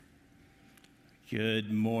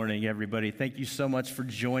Good morning, everybody. Thank you so much for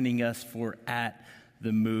joining us for At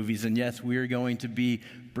the Movies. And yes, we are going to be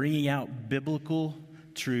bringing out biblical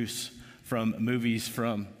truths from movies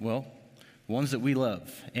from, ones that we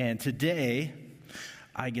love. And today,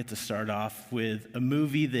 I get to start off with a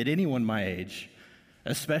movie that anyone my age,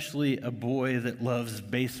 especially a boy that loves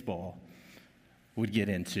baseball, would get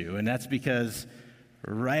into. And that's because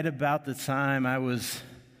right about the time I was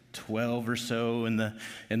 12 or so in the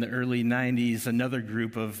early 90s, another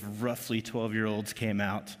group of roughly 12-year-olds came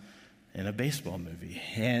out in a baseball movie.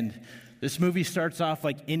 And this movie starts off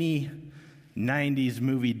like any 90s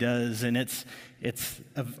movie does, and it's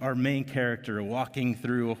of our main character walking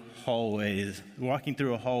through a hallway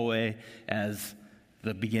as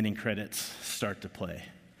the beginning credits start to play.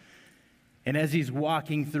 And as he's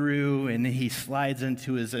walking through and he slides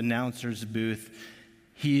into his announcer's booth,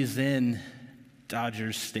 he's in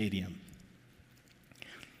Dodgers Stadium.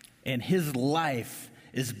 And his life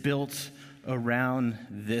is built around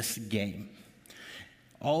this game.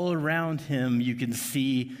 All around him, you can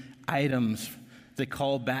see items that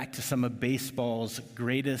call back to some of baseball's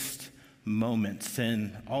greatest moments.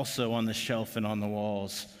 And also on the shelf and on the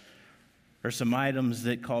walls are some items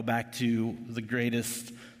that call back to the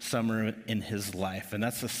greatest summer in his life. And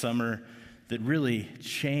that's a summer that really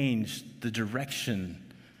changed the direction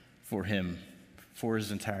for him for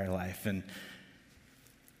his entire life. And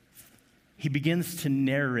he begins to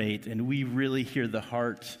narrate, and we really hear the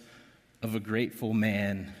heart of a grateful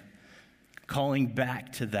man calling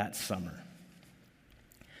back to that summer.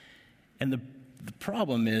 And the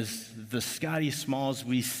problem is the Scotty Smalls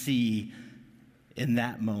we see in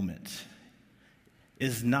that moment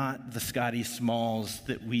is not the Scotty Smalls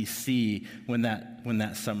that we see when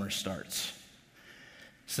that summer starts.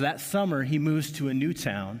 So that summer, he moves to a new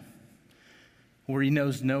town where he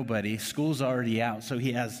knows nobody. School's already out, so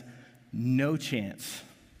he has no chance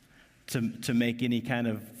to make any kind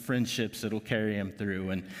of friendships that'll carry him through.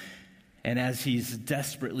 And as he's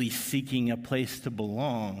desperately seeking a place to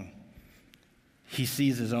belong, he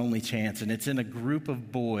sees his only chance, and it's in a group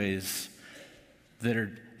of boys that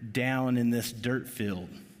are down in this dirt field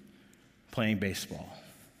playing baseball.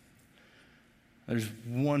 There's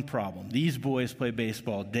one problem. These boys play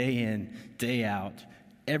baseball day in, day out,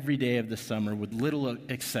 every day of the summer with little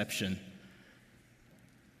exception.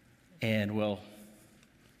 And,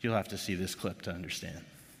 you'll have to see this clip to understand.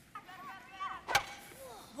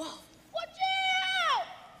 Whoa! Watch out!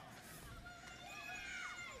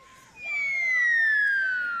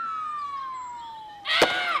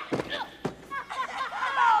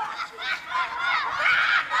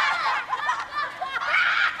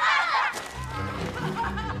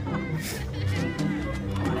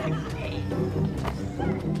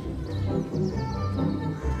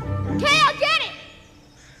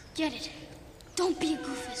 Get it. Don't be a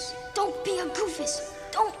goofus. Don't be a goofus.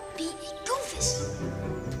 Don't be a goofus.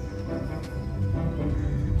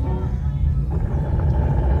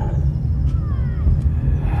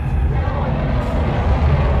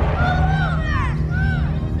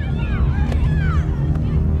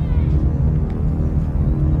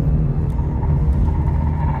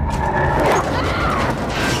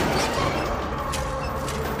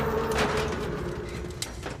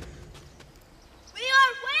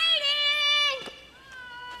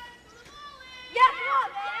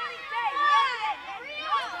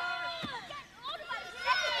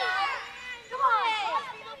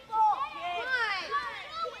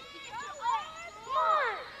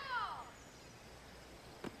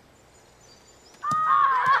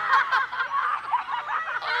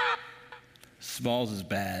 Smalls is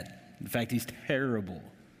bad. In fact, he's terrible.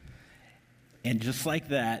 And just like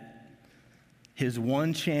that, his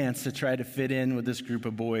one chance to try to fit in with this group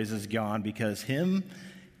of boys is gone because him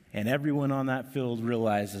and everyone on that field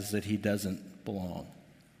realizes that he doesn't belong.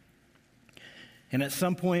 And at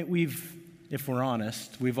some point, if we're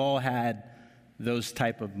honest, we've all had those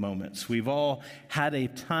type of moments. We've all had a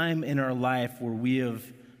time in our life where we have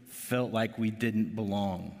felt like we didn't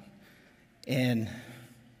belong. And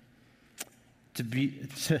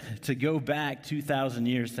to go back 2,000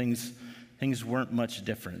 years, things weren't much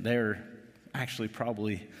different. They're actually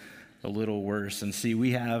probably a little worse. And see,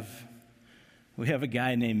 we have a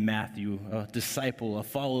guy named Matthew, a disciple, a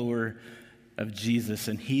follower of Jesus,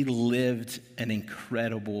 and he lived an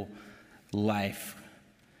incredible life.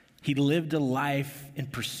 He lived a life in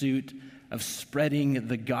pursuit of spreading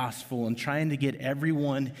the gospel and trying to get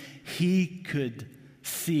everyone he could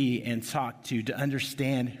see and talk to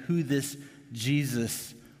understand who this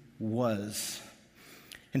Jesus was.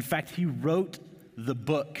 In fact, he wrote the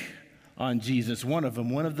book on Jesus, one of them,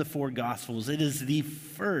 one of the four Gospels. It is the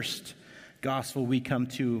first gospel we come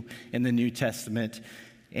to in the New Testament,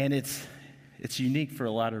 and it's unique for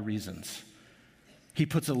a lot of reasons. He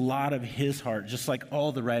puts a lot of his heart, just like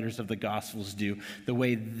all the writers of the Gospels do, the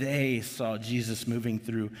way they saw Jesus moving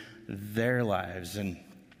through their lives. And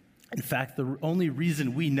in fact, the only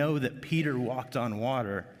reason we know that Peter walked on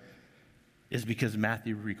water is because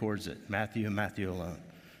Matthew records it, Matthew and Matthew alone.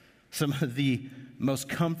 Some of the most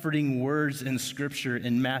comforting words in Scripture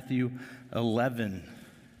in Matthew 11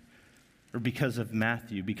 are because of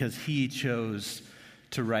Matthew, because he chose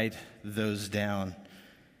to write those down.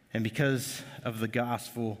 And because of the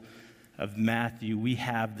Gospel of Matthew, we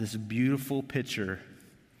have this beautiful picture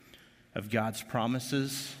of God's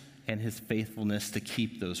promises and his faithfulness to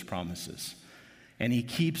keep those promises. And he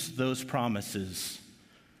keeps those promises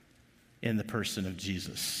in the person of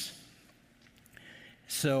Jesus.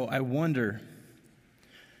 So I wonder,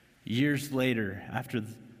 years later, after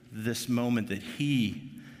this moment that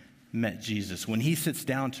he met Jesus, when he sits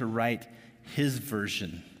down to write his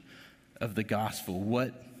version of the gospel,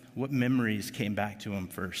 what memories came back to him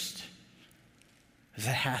first? Because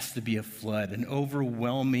it has to be a flood, an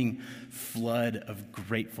overwhelming flood of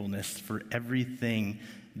gratefulness for everything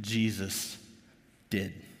Jesus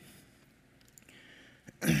did.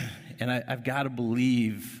 And I've got to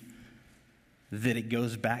believe that it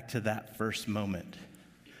goes back to that first moment.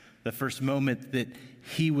 The first moment that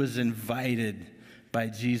he was invited by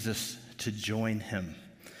Jesus to join him.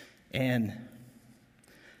 And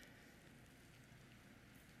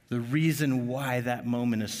the reason why that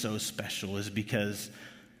moment is so special is because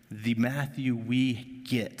the Matthew we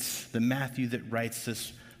get, the Matthew that writes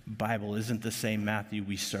this Bible, isn't the same Matthew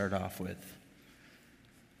we start off with.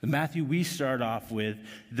 The Matthew we start off with,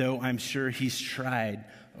 though I'm sure he's tried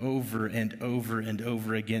over and over and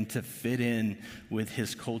over again to fit in with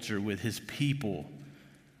his culture, with his people,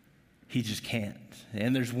 he just can't.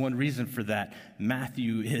 And there's one reason for that.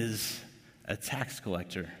 Matthew is a tax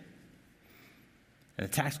collector. And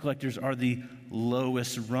the tax collectors are the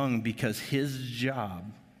lowest rung because his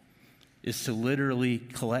job is to literally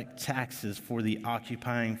collect taxes for the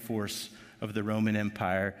occupying force of the Roman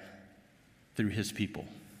Empire through his people.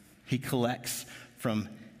 He collects from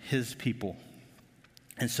his people.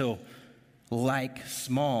 And so, like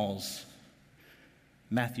Smalls,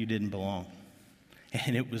 Matthew didn't belong.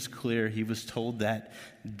 And it was clear. He was told that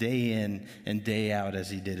day in and day out as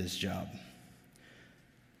he did his job.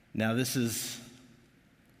 Now, it's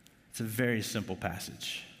a very simple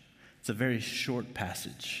passage. It's a very short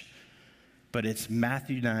passage. But it's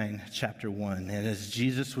Matthew 9, chapter 1. And as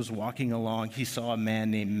Jesus was walking along, he saw a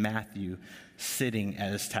man named Matthew sitting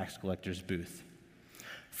at his tax collector's booth.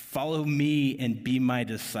 "Follow me and be my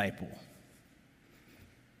disciple,"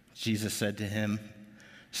 Jesus said to him.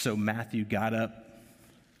 So Matthew got up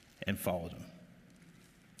and followed him.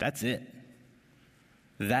 That's it.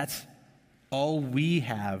 That's all we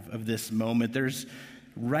have of this moment.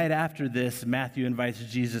 Right after this, Matthew invites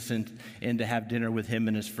Jesus in to have dinner with him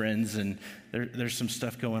and his friends, and there's some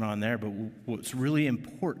stuff going on there. But what's really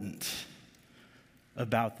important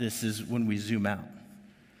about this is when we zoom out.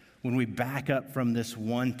 When we back up from this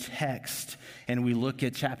one text and we look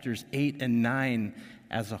at chapters 8 and 9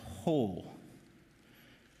 as a whole,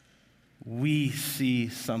 we see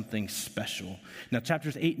something special. Now,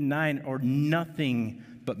 chapters 8 and 9 are nothing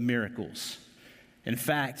but miracles. In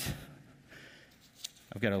fact,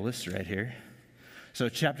 I've got a list right here. So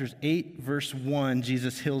chapters 8, verse 1,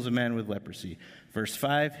 Jesus heals a man with leprosy. Verse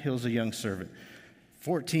 5, heals a young servant.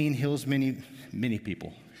 14, heals many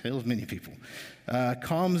people.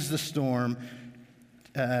 Calms the storm.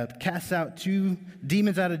 Casts out two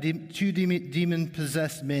demons out of two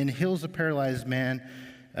demon-possessed men. Heals a paralyzed man.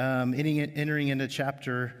 Entering into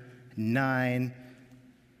chapter 9.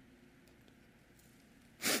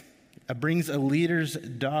 Brings a leader's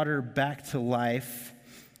daughter back to life.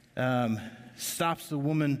 Stops the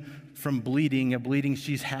woman from bleeding, a bleeding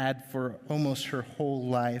she's had for almost her whole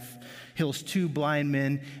life. Heals 2 blind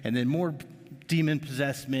men, and then more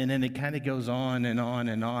demon-possessed men, and it kind of goes on and on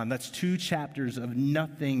and on. That's 2 chapters of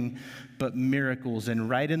nothing but miracles, and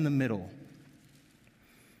right in the middle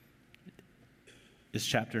is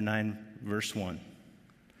chapter 9, verse 1.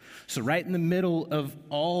 So right in the middle of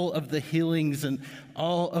all of the healings and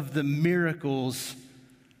all of the miracles,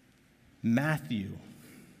 Matthew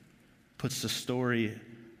puts the story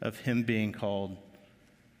of him being called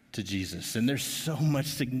to Jesus. And there's so much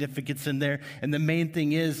significance in there. And the main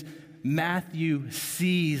thing is, Matthew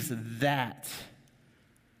sees that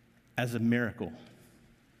as a miracle.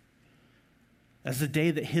 as the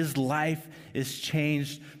day that his life is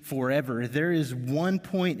changed forever. There is one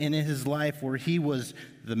point in his life where he was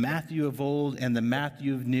the Matthew of old and the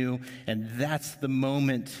Matthew of new, and that's the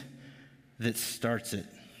moment that starts it.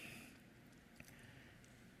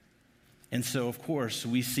 And so, of course,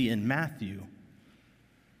 we see in Matthew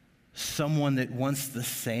someone that wants the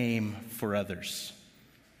same for others.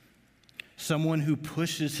 Someone who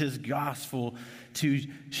pushes his gospel to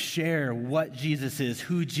share what Jesus is,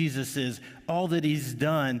 who Jesus is, all that he's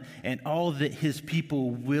done, and all that his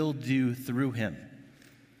people will do through him.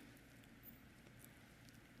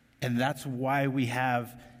 And that's why we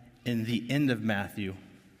have, in the end of Matthew,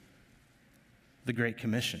 the Great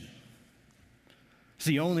Commission. It's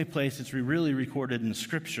the only place it's really recorded in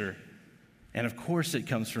Scripture. And of course it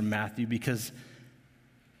comes from Matthew, because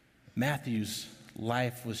Matthew's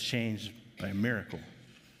life was changed by a miracle.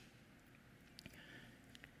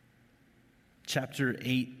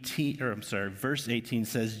 Verse 18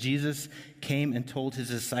 says, Jesus came and told his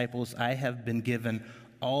disciples, I have been given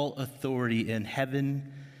all authority in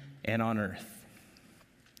heaven and on earth.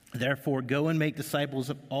 Therefore, go and make disciples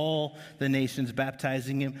of all the nations,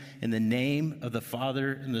 baptizing them in the name of the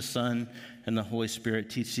Father and the Son and the Holy Spirit.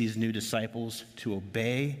 Teach these new disciples to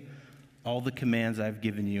obey all the commands I've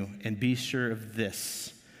given you, and be sure of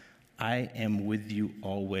this, I am with you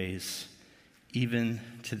always, even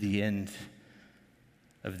to the end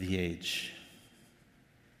of the age.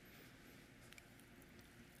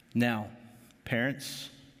 Now, parents,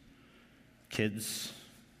 kids,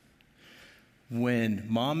 when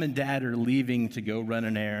mom and dad are leaving to go run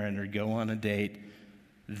an errand or go on a date,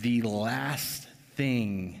 the last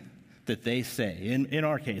thing that they say, in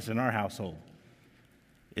our case, in our household,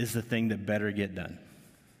 is the thing that better get done.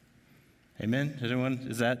 Amen?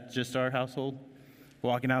 Is that just our household?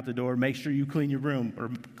 Walking out the door, make sure you clean your room or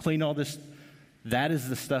clean all this. That is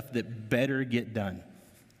the stuff that better get done.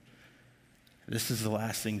 This is the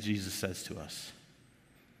last thing Jesus says to us,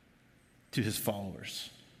 to his followers.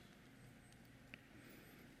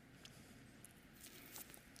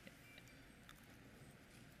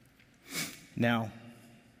 Now,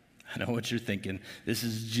 I know what you're thinking. This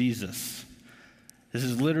is Jesus. This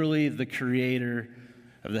is literally the creator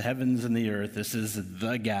of the heavens and the earth. This is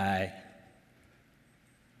the guy.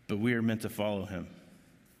 But we are meant to follow him.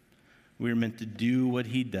 We are meant to do what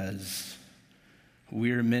he does.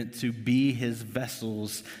 We are meant to be his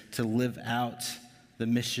vessels to live out the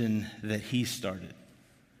mission that he started.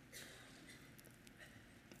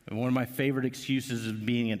 And one of my favorite excuses is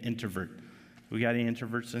being an introvert. We got any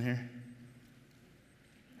introverts in here?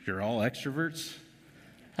 You're all extroverts?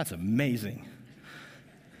 That's amazing.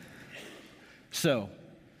 So,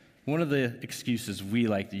 one of the excuses we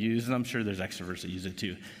like to use, and I'm sure there's extroverts that use it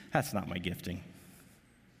too, that's not my gifting.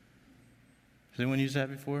 Has anyone used that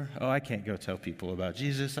before? Oh, I can't go tell people about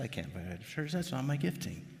Jesus. I can't buy a church. That's not my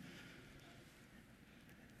gifting.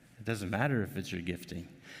 It doesn't matter if it's your gifting.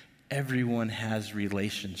 Everyone has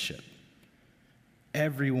relationship.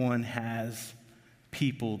 Everyone has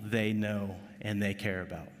people they know and they care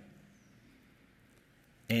about.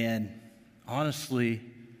 And honestly,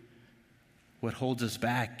 what holds us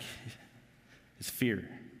back is fear.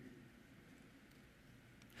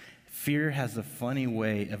 Fear has a funny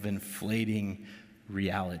way of inflating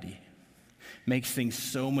reality. Makes things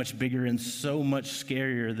so much bigger and so much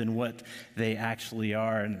scarier than what they actually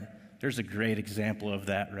are. And there's a great example of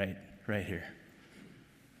that right here.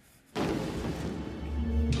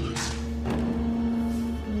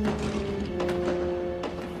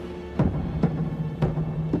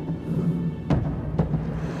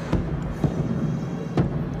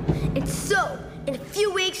 And so, in a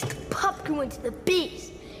few weeks, the pup grew into the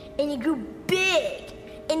beast. And he grew big.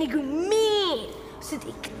 And he grew mean. So that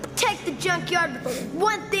he could protect the junkyard with only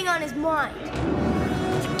one thing on his mind.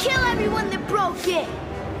 To kill everyone that broke in.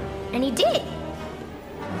 And he did.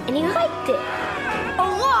 And he liked it. A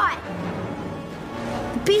lot.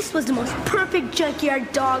 The beast was the most perfect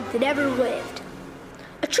junkyard dog that ever lived.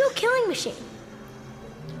 A true killing machine.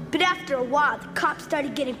 But after a while, the cops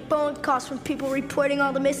started getting phone calls from people reporting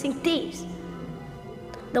all the missing thieves.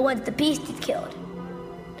 The ones the beast had killed.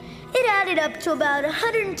 It added up to about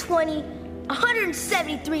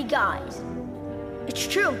 173 guys. It's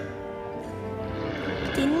true.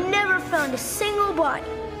 But they never found a single body.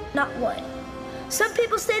 Not one. Some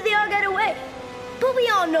people say they all got away. But we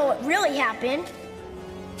all know what really happened.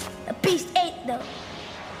 The beast ate them.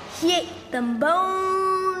 He ate them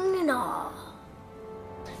bone and all.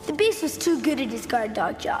 The beast was too good at his guard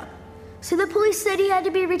dog job. So the police said he had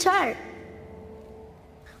to be retired.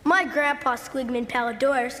 My grandpa, Squigman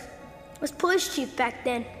Palladores, was police chief back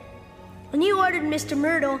then. When he ordered Mr.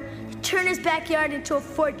 Myrtle to turn his backyard into a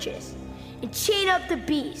fortress and chain up the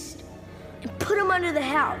beast and put him under the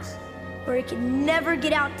house where he could never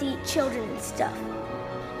get out to eat children and stuff.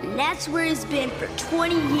 And that's where he's been for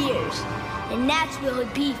 20 years, and that's where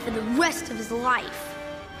he'll be for the rest of his life.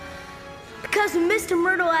 Because when Mr.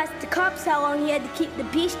 Myrtle asked the cops how long he had to keep the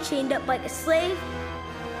beast chained up like a slave,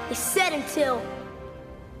 they said until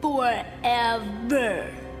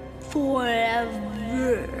forever.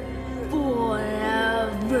 Forever.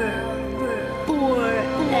 Forever.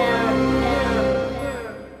 Forever.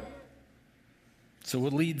 So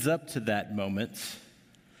what leads up to that moment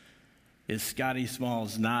is Scotty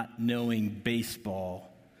Smalls, not knowing baseball,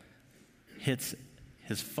 hits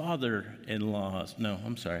his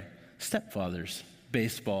stepfather's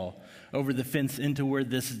baseball over the fence into where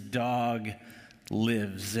this dog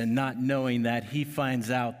lives. And not knowing that, he finds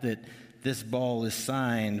out that this ball is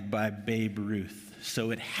signed by Babe Ruth,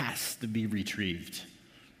 so it has to be retrieved.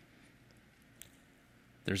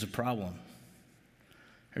 There's a problem.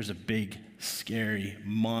 There's a big, scary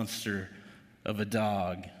monster of a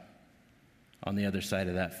dog on the other side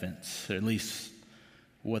of that fence. Or at least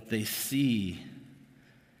what they see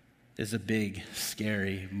is a big,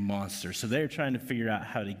 scary monster. So they're trying to figure out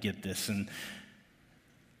how to get this. And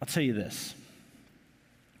I'll tell you this.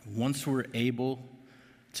 Once we're able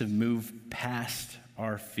to move past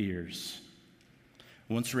our fears,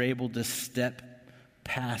 once we're able to step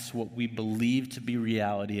past what we believe to be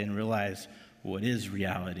reality and realize what is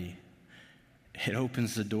reality, it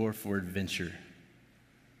opens the door for adventure.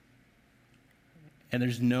 And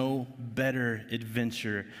there's no better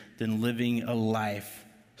adventure than living a life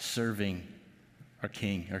serving our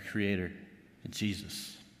King, our Creator,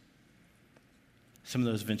 Jesus. Some of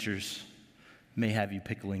those ventures may have you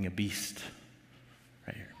pickling a beast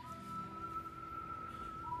right here.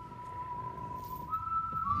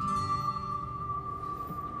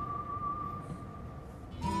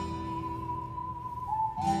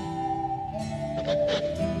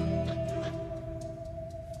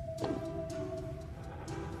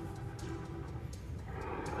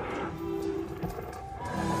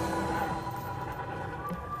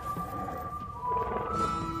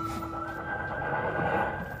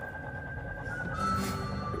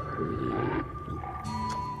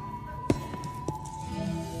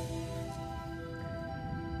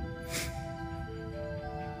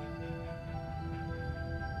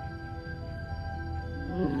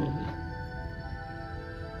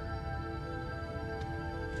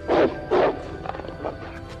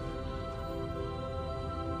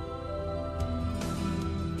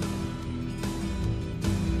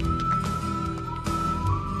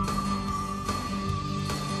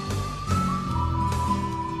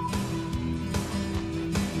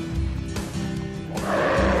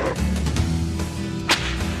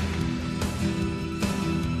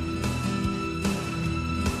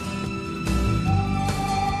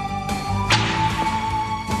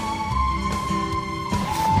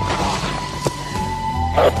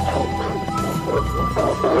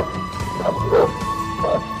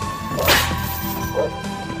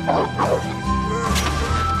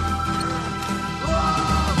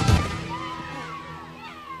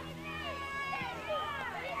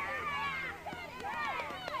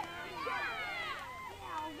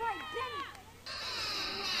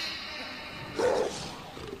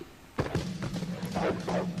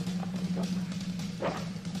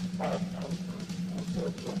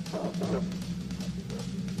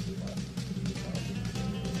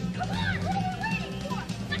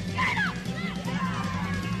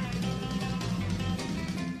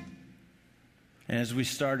 And as we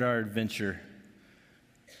start our adventure,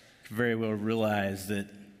 we very well realize that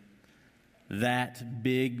that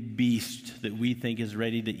big beast that we think is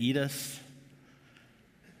ready to eat us,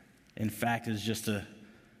 in fact, is just a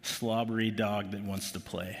slobbery dog that wants to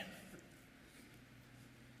play.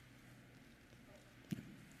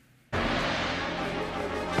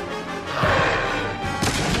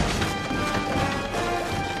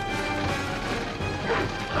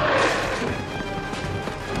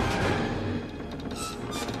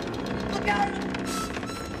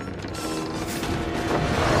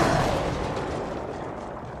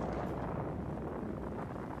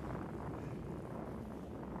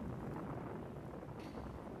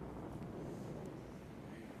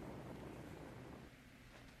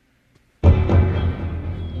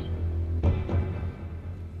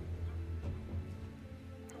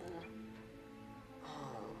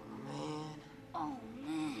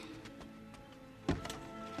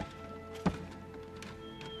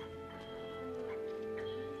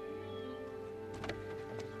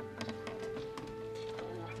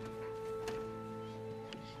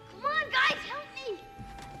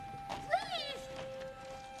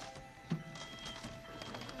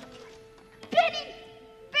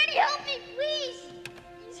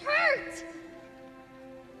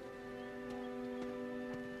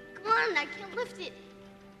 on it. I can't lift it.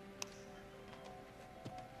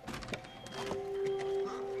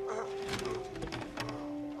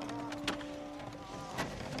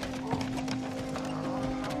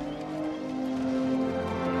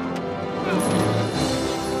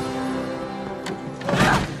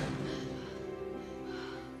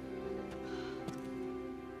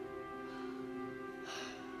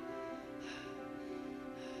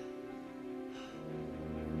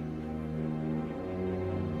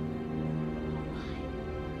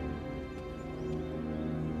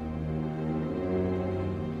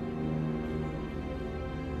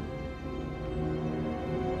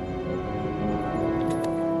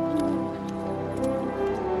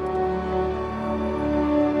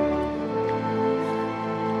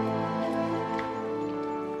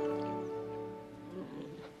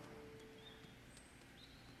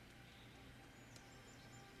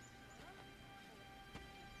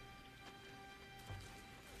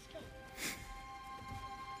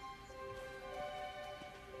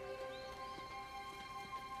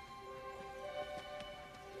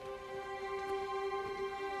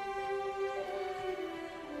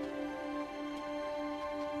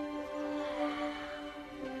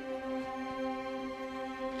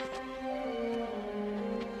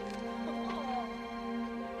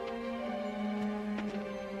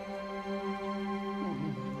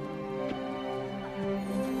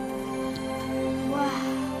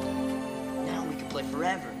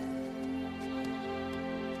 Forever.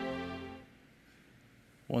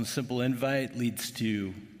 One simple invite leads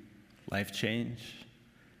to life change.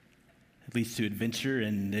 It leads to adventure,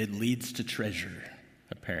 and it leads to treasure,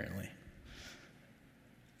 apparently.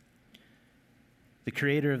 The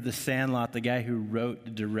creator of The Sandlot, the guy who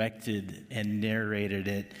wrote, directed, and narrated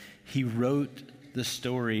it, he wrote the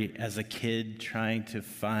story as a kid trying to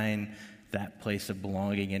find that place of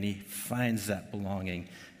belonging, and he finds that belonging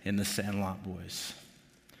in the Sandlot Boys.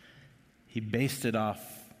 He based it off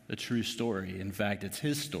a true story. In fact, it's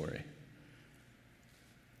his story,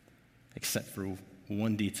 except for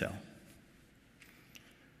one detail.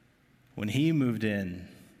 When he moved in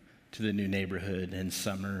to the new neighborhood in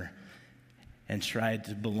summer and tried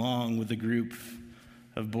to belong with a group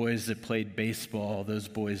of boys that played baseball, those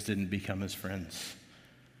boys didn't become his friends.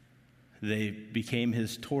 They became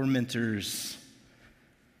his tormentors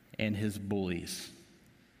and his bullies.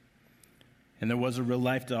 And there was a real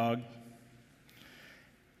life dog,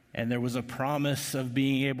 and there was a promise of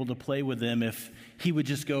being able to play with them if he would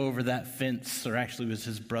just go over that fence, or actually it was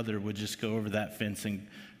his brother would just go over that fence and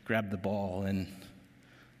grab the ball, and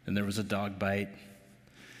there was a dog bite.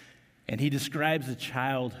 And he describes a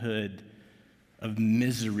childhood of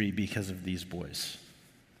misery because of these boys.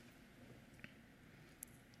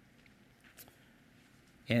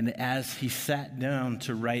 And as he sat down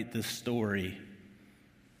to write this story,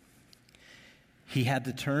 he had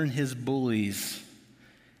to turn his bullies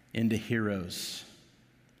into heroes.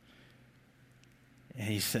 And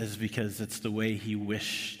he says because it's the way he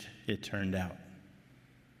wished it turned out.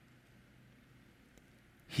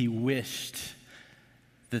 He wished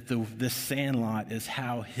that the Sandlot is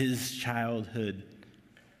how his childhood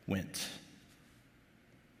went.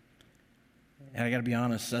 And I got to be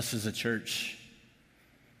honest, us as a church,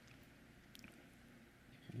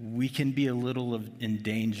 we can be a little in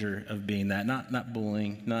danger of being that. Not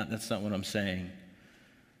bullying, that's not what I'm saying.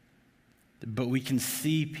 But we can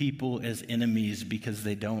see people as enemies because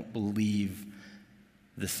they don't believe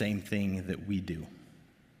the same thing that we do.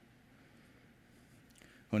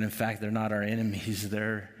 When in fact they're not our enemies,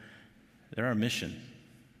 they're our mission.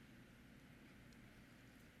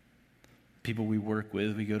 People we work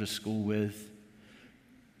with, we go to school with,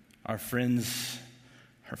 our friends,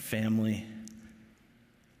 our family.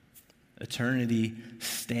 Eternity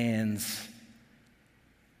stands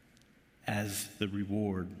as the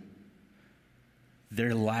reward.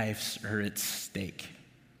 Their lives are at stake.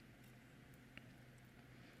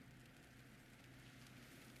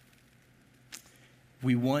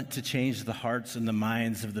 We want to change the hearts and the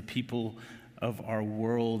minds of the people of our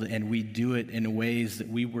world, and we do it in ways that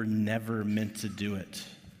we were never meant to do it.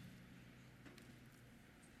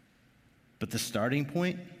 But the starting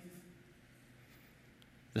point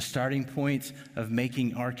of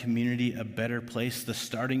making our community a better place, the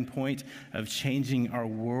starting point of changing our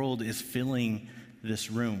world is filling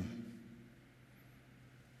this room.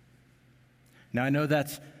 Now, I know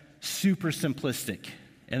that's super simplistic,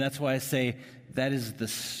 and that's why I say that is the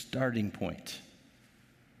starting point.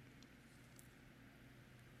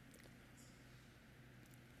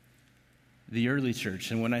 The early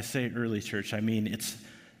church, and when I say early church, I mean it's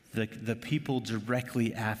the people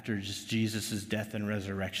directly after just Jesus' death and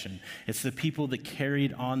resurrection. It's the people that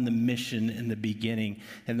carried on the mission in the beginning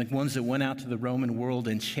and the ones that went out to the Roman world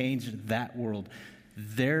and changed that world.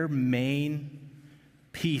 Their main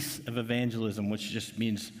piece of evangelism, which just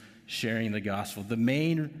means sharing the gospel, the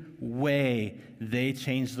main way they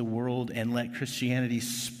changed the world and let Christianity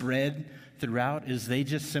spread throughout is they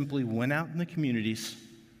just simply went out in the communities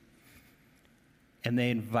and they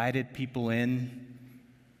invited people in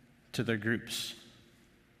to their groups.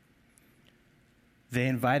 They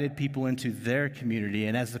invited people into their community,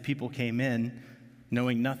 and as the people came in,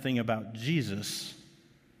 knowing nothing about Jesus,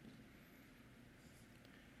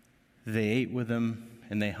 they ate with them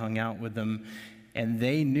and they hung out with them, and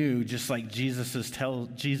they knew, just like Jesus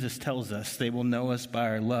tells us, they will know us by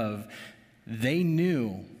our love. They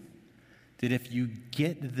knew that if you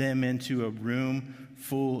get them into a room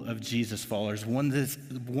full of Jesus followers, ones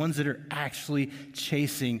that are actually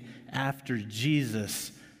chasing after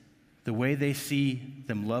Jesus, the way they see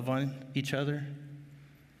them love on each other,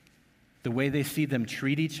 the way they see them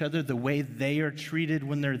treat each other, the way they are treated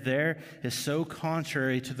when they're there is so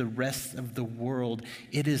contrary to the rest of the world.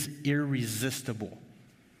 It is irresistible.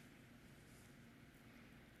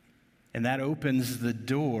 And that opens the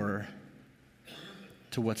door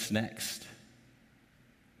to what's next.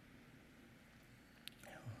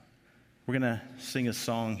 We're going to sing a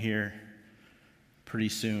song here pretty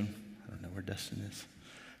soon. I don't know where Dustin is.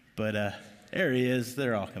 But there he is.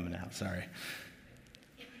 They're all coming out. Sorry.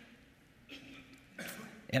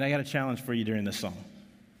 And I got a challenge for you during this song.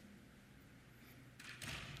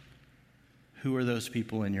 Who are those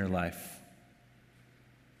people in your life?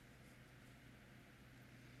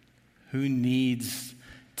 Who needs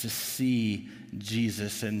to see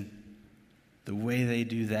Jesus? And the way they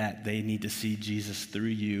do that, they need to see Jesus through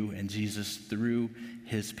you and Jesus through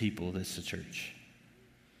his people. That's the church.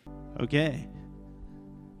 Okay.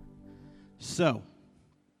 So,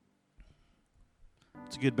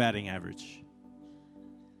 it's a good batting average.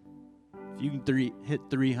 If you can hit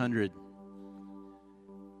 300,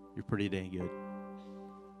 you're pretty dang good.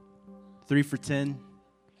 3 for 10,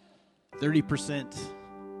 30%.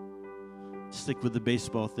 Stick with the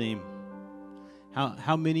baseball theme.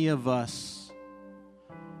 How many of us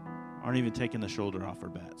aren't even taking the shoulder off our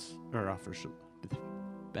bats, or off our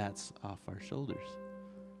bats off our shoulders?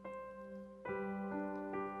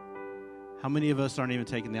 How many of us aren't even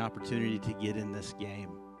taking the opportunity to get in this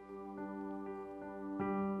game?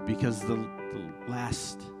 Because the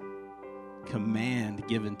last command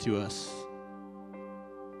given to us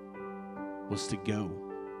was to go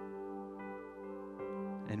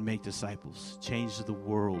and make disciples, change the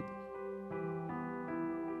world.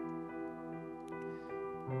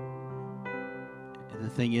 And the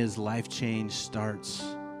thing is, life change starts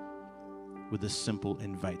with a simple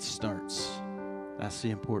invite. Starts. That's the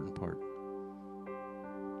important part.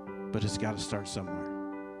 But it's got to start somewhere.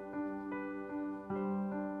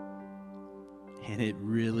 And it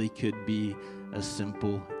really could be a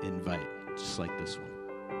simple invite, just like this one.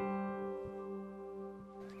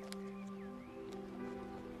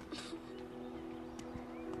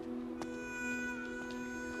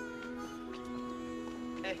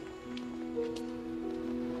 Hey.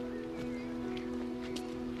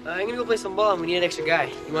 I'm gonna go play some ball and we need an extra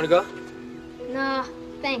guy. You wanna go? Nah,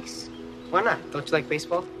 thanks. Why not? Don't you like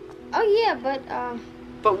baseball? Oh, yeah, but,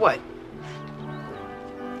 But what?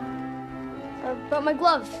 but my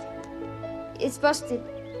glove. It's busted.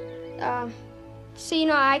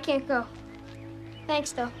 So, I can't go.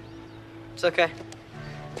 Thanks, though. It's okay.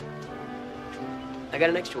 I got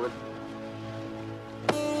an extra one.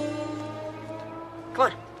 Come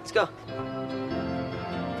on, let's go.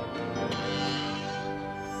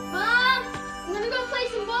 Mom, I'm gonna go play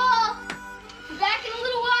some ball. Be back in a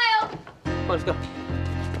little while. Come on, let's go.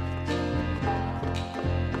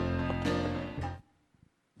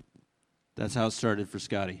 That's how it started for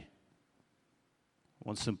Scotty.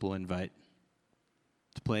 One simple invite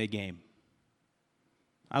to play a game.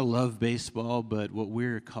 I love baseball, but what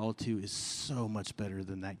we're called to is so much better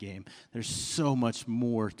than that game. There's so much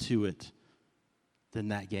more to it than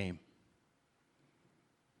that game.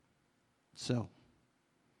 So,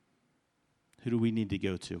 who do we need to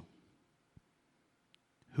go to?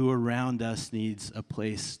 Who around us needs a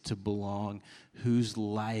place to belong? Whose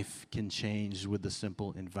life can change with a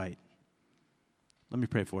simple invite? Let me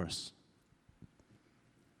pray for us.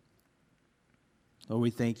 Lord, we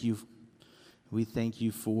thank you. We thank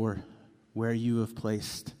you for where you have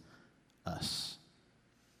placed us.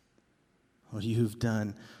 Lord, you've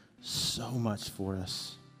done so much for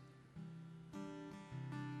us.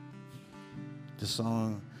 The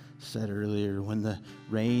song said earlier, when the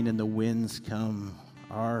rain and the winds come,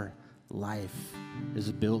 our life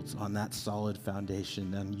is built on that solid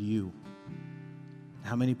foundation, on you.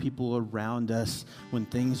 How many people around us, when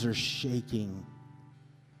things are shaking,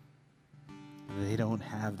 they don't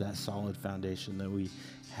have that solid foundation that we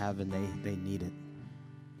have, and they need it.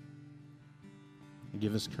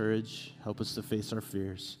 Give us courage, help us to face our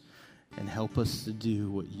fears, and help us to do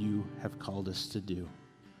what you have called us to do.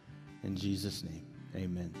 In Jesus' name,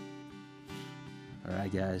 amen. All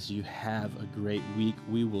right, guys, you have a great week.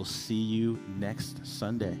 We will see you next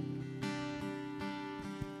Sunday.